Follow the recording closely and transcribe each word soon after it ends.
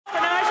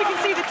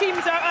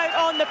teams are out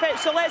on the pitch,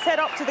 so let's head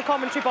up to the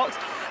commentary box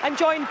and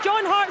join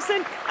John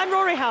Hartson and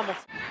Rory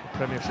Hamilton.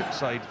 Premiership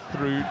side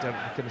through. Derek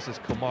McInnes's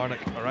Kilmarnock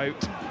are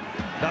out.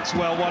 That's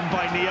well won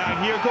by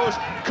Niang. Here goes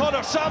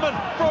Connor Salmon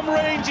from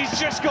range. He's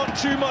just got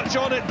too much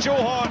on it. Joe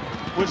Hart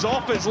was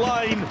off his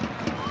line.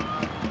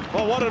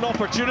 Well, what an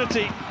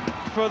opportunity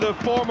for the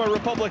former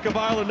Republic of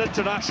Ireland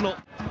international.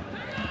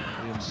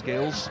 Liam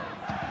Scales.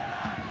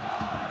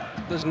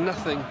 There's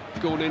nothing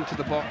going into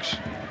the box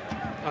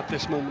at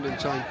this moment in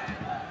time.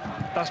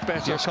 That's better.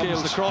 Here Scales.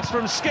 comes the cross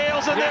from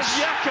Scales, and yes.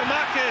 there's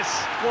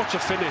Giacomakis. What a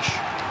finish.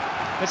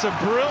 It's a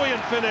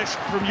brilliant finish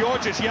from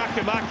Georgios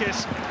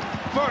Giacomakis.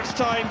 First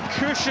time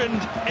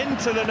cushioned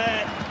into the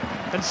net,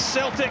 and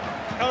Celtic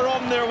are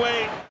on their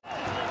way.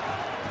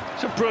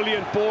 It's a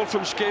brilliant ball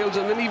from Scales,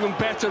 and an even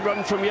better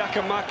run from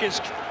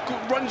Giacomakis.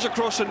 Runs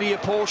across the near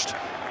post,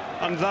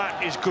 and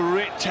that is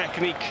great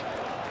technique.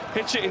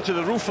 Hits it into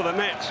the roof of the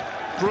net.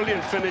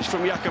 Brilliant finish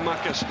from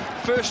Giacomakis.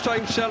 First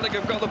time Celtic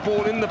have got the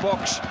ball in the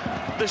box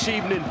this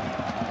evening,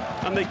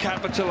 and they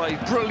capitalise.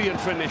 Brilliant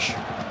finish.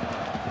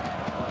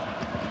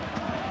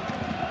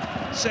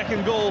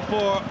 Second goal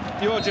for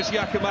Georgios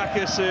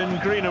Giacomakis in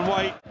green and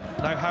white.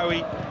 Now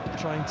Howie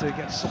trying to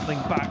get something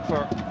back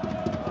for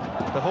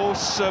the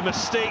hosts. A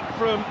mistake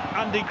from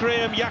Andy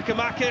Graham.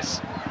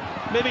 Giacomakis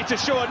maybe to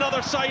show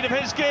another side of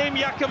his game.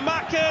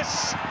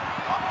 Giacomakis,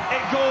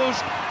 it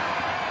goes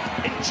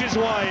inches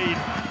wide.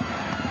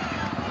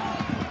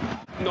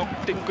 No,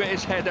 didn't get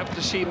his head up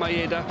to see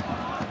Maeda.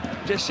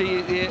 Just see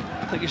it there.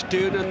 I think it's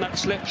Durnan that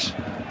slips,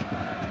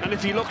 and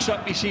if he looks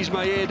up he sees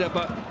Maeda,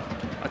 but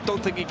I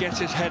don't think he gets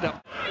his head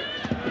up.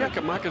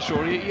 Giacomakis,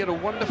 he had a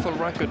wonderful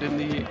record in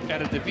the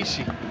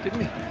Eredivisie,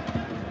 didn't he?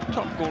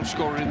 Top goal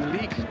scorer in the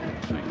league.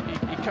 So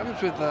he comes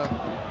with a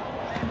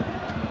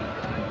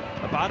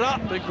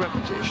Abada, big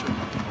reputation.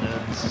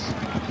 And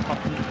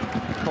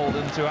Hutton called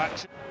into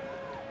action.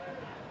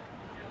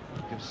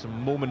 Gives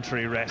some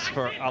momentary rest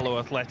for Alloa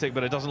Athletic,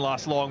 but it doesn't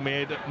last long.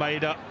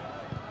 Maeda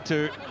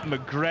to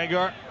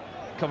McGregor.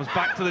 Comes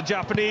back to the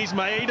Japanese.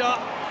 Maeda.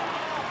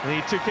 And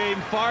he took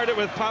aim, fired it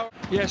with power.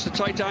 Yes, a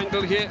tight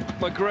angle here.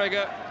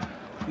 McGregor.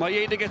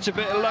 Maeda gets a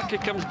bit of luck,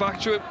 it comes back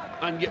to him,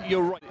 and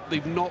you're right,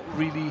 they've not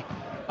really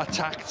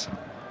attacked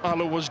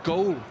Alloa's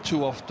goal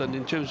too often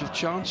in terms of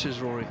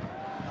chances, Rory.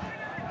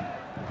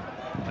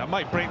 That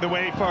might break the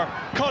way for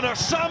Connor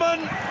Salmon.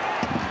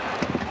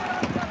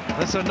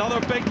 That's another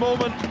big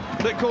moment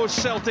that goes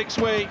Celtic's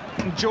way,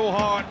 and Joe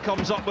Hart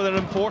comes up with an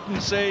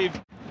important save.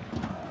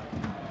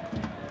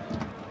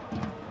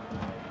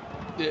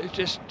 Yeah,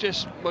 just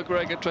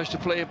McGregor tries to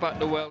play it back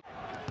to well.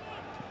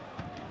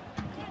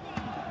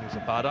 Here's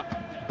Abada.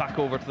 Back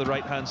over to the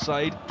right-hand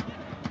side.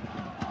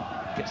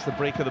 Gets the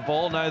break of the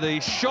ball. Now the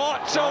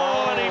shot.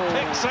 Oh, and he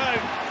picks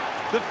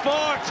out the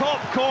far top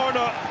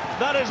corner.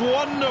 That is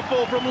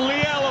wonderful from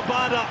Liel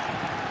Abada.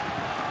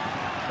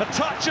 A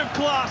touch of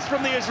class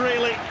from the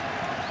Israeli.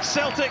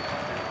 Celtic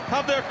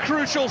have their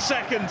crucial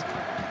second.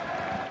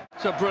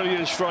 It's a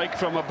brilliant strike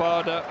from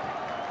Abada.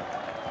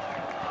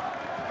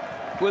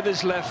 With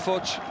his left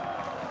foot.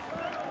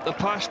 The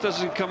pass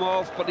doesn't come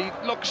off, but he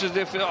looks as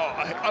if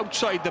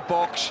outside the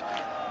box.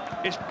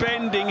 It's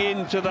bending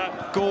into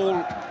that goal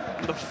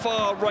on the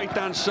far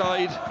right-hand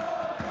side.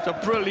 It's a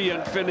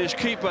brilliant finish.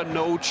 Keeper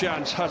no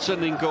chance.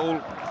 Hudson in goal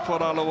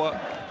for Alloa.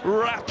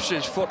 Wraps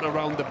his foot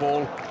around the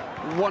ball.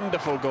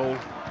 Wonderful goal.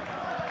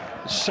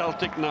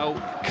 Celtic now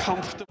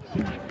comfortable.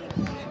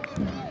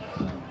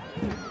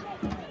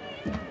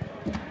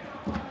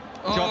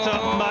 Jota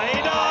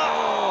Maeda.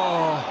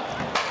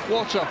 Oh,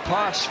 what a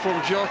pass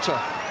from Jota.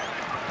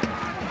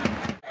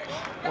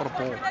 What a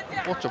ball.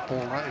 What a ball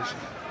that is.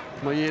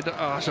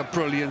 Maeda, it's a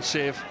brilliant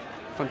save.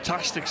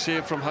 Fantastic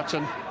save from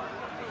Hutton.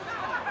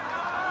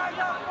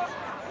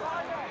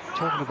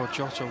 Talking about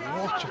Jota,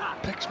 what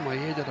picks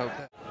Maeda out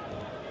there.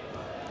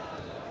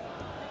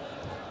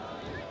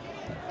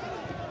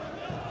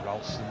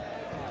 Ralston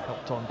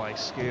helped on by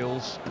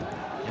Scales.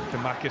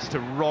 Giacomakis to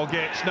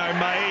Rogic. Now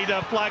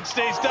Maeda, flag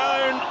stays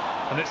down,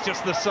 and it's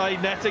just the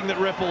side netting that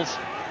ripples.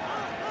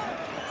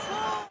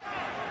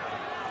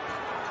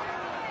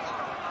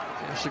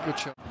 That's a good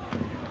shot.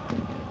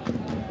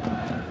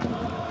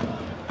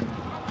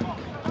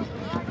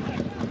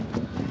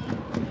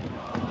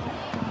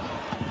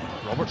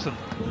 Robertson,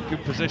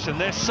 good position.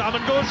 This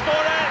Salmon goes for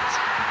it.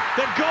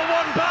 They've got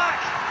one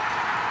back.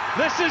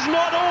 This is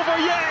not over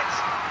yet.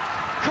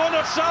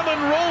 Connor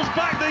Salmon rolls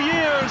back the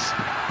years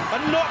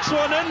and knocks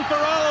one in for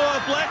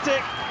Alloa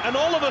Athletic. And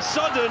all of a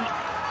sudden,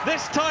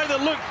 this tie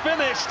that looked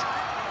finished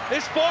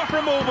is far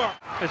from over.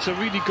 It's a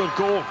really good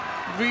goal.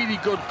 Really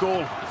good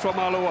goal from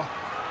Alloa.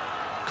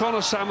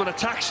 Connor Salmon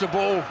attacks the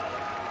ball,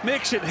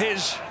 makes it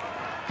his.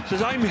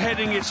 Says, I'm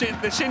heading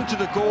this into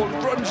the goal,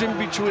 runs in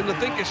between, I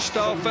think it's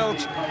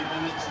Starfelt.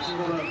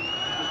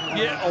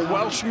 Yeah, or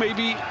Welsh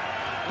maybe.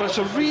 But it's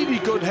a really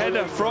good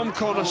header from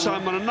Connor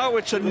Salmon, and now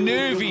it's a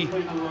nervy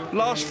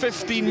last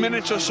 15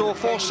 minutes or so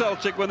for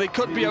Celtic when they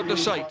could be out of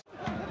sight.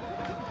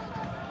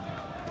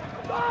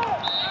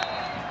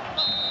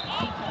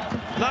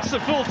 That's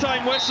the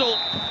full-time whistle.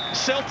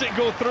 Celtic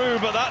go through,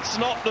 but that's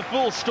not the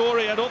full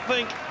story. I don't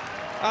think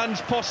Ange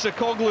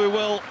Postecoglou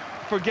will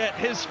forget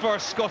his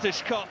first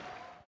Scottish Cup.